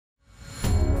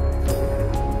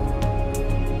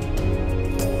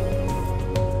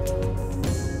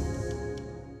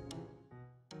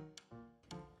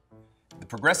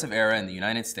progressive era in the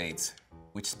United States,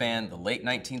 which spanned the late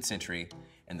 19th century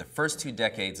and the first 2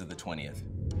 decades of the 20th,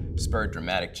 spurred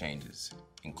dramatic changes,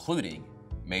 including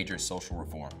major social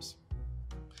reforms.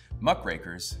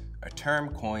 Muckrakers, a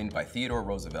term coined by Theodore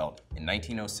Roosevelt in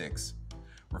 1906,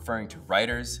 referring to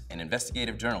writers and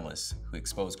investigative journalists who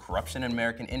exposed corruption in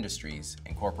American industries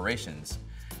and corporations,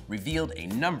 revealed a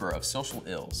number of social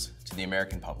ills to the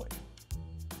American public.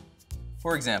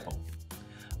 For example,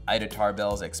 Ida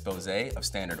Tarbell's expose of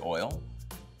Standard Oil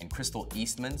and Crystal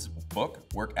Eastman's book,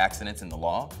 Work Accidents in the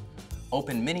Law,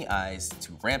 opened many eyes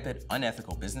to rampant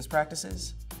unethical business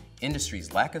practices,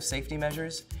 industry's lack of safety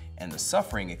measures, and the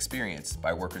suffering experienced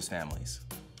by workers' families.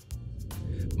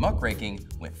 Muckraking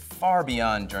went far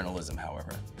beyond journalism,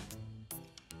 however.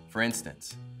 For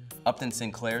instance, Upton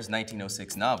Sinclair's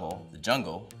 1906 novel, The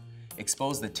Jungle,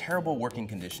 exposed the terrible working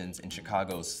conditions in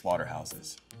Chicago's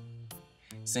slaughterhouses.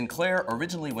 Sinclair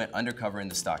originally went undercover in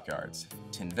the stockyards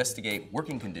to investigate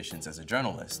working conditions as a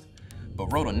journalist,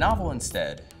 but wrote a novel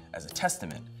instead as a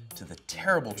testament to the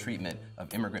terrible treatment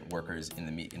of immigrant workers in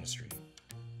the meat industry.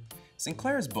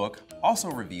 Sinclair's book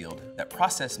also revealed that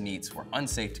processed meats were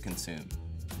unsafe to consume,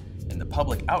 and the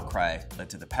public outcry led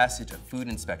to the passage of food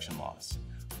inspection laws,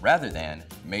 rather than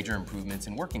major improvements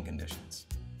in working conditions.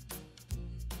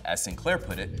 As Sinclair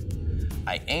put it,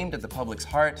 "I aimed at the public's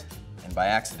heart, and by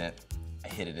accident, I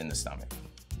hit it in the stomach."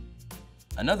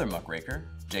 Another muckraker,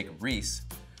 Jacob Riis,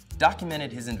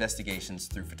 documented his investigations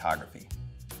through photography.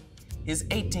 His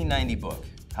 1890 book,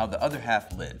 How the Other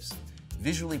Half Lives,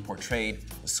 visually portrayed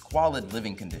the squalid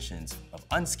living conditions of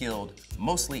unskilled,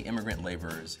 mostly immigrant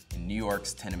laborers in New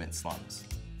York's tenement slums.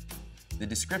 The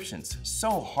descriptions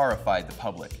so horrified the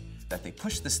public that they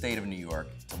pushed the state of New York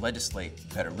to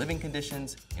legislate better living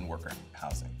conditions in worker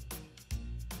housing.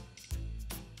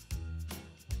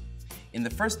 In the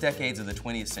first decades of the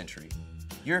 20th century,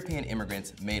 European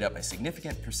immigrants made up a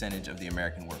significant percentage of the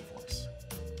American workforce.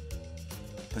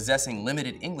 Possessing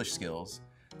limited English skills,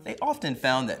 they often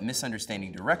found that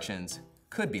misunderstanding directions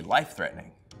could be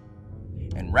life-threatening.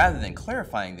 And rather than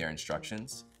clarifying their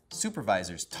instructions,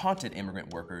 supervisors taunted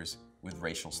immigrant workers with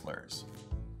racial slurs.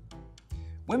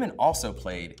 Women also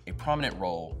played a prominent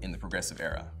role in the progressive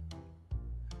era.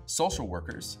 Social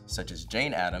workers, such as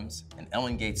Jane Addams and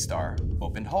Ellen Gates Starr,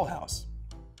 opened Hull House.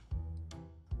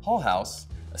 Hull House,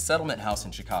 a settlement house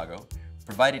in Chicago,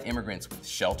 provided immigrants with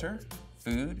shelter,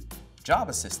 food, job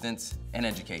assistance, and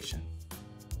education.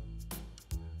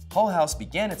 Hull House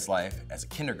began its life as a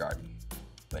kindergarten,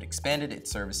 but expanded its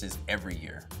services every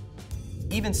year,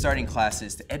 even starting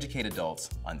classes to educate adults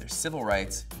on their civil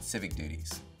rights and civic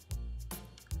duties.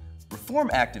 Reform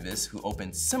activists who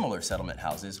opened similar settlement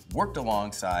houses worked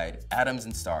alongside Addams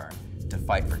and Starr to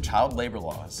fight for child labor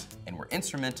laws and were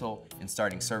instrumental in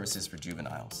starting services for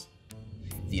juveniles.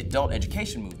 The adult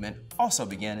education movement also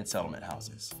began in settlement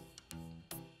houses.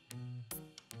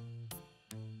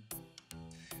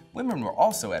 Women were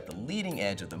also at the leading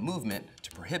edge of the movement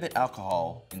to prohibit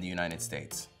alcohol in the United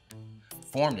States.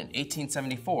 Formed in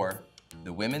 1874,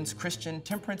 the Women's Christian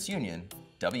Temperance Union,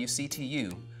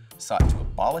 WCTU, sought to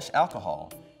abolish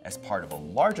alcohol as part of a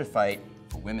larger fight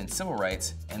for women's civil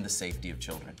rights and the safety of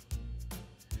children.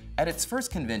 At its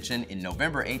first convention in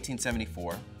November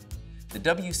 1874, the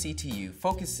WCTU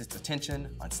focused its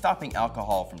attention on stopping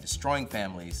alcohol from destroying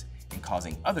families and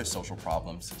causing other social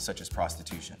problems such as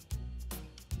prostitution.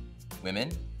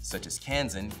 Women, such as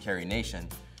Kansan Carrie Nation,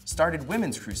 started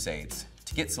women's crusades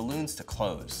to get saloons to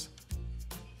close.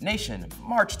 Nation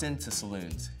marched into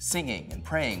saloons, singing and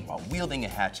praying while wielding a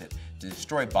hatchet to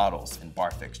destroy bottles and bar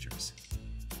fixtures.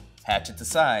 Hatchets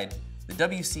aside, the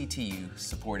WCTU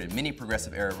supported many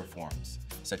progressive era reforms,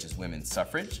 such as women's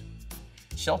suffrage,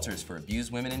 shelters for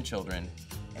abused women and children,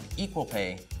 and equal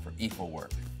pay for equal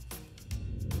work.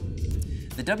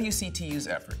 The WCTU's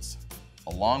efforts,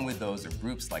 along with those of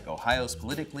groups like Ohio's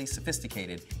politically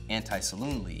sophisticated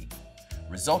Anti-Saloon League,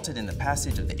 resulted in the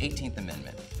passage of the 18th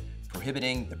Amendment,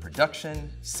 prohibiting the production,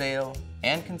 sale,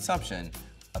 and consumption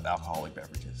of alcoholic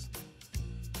beverages.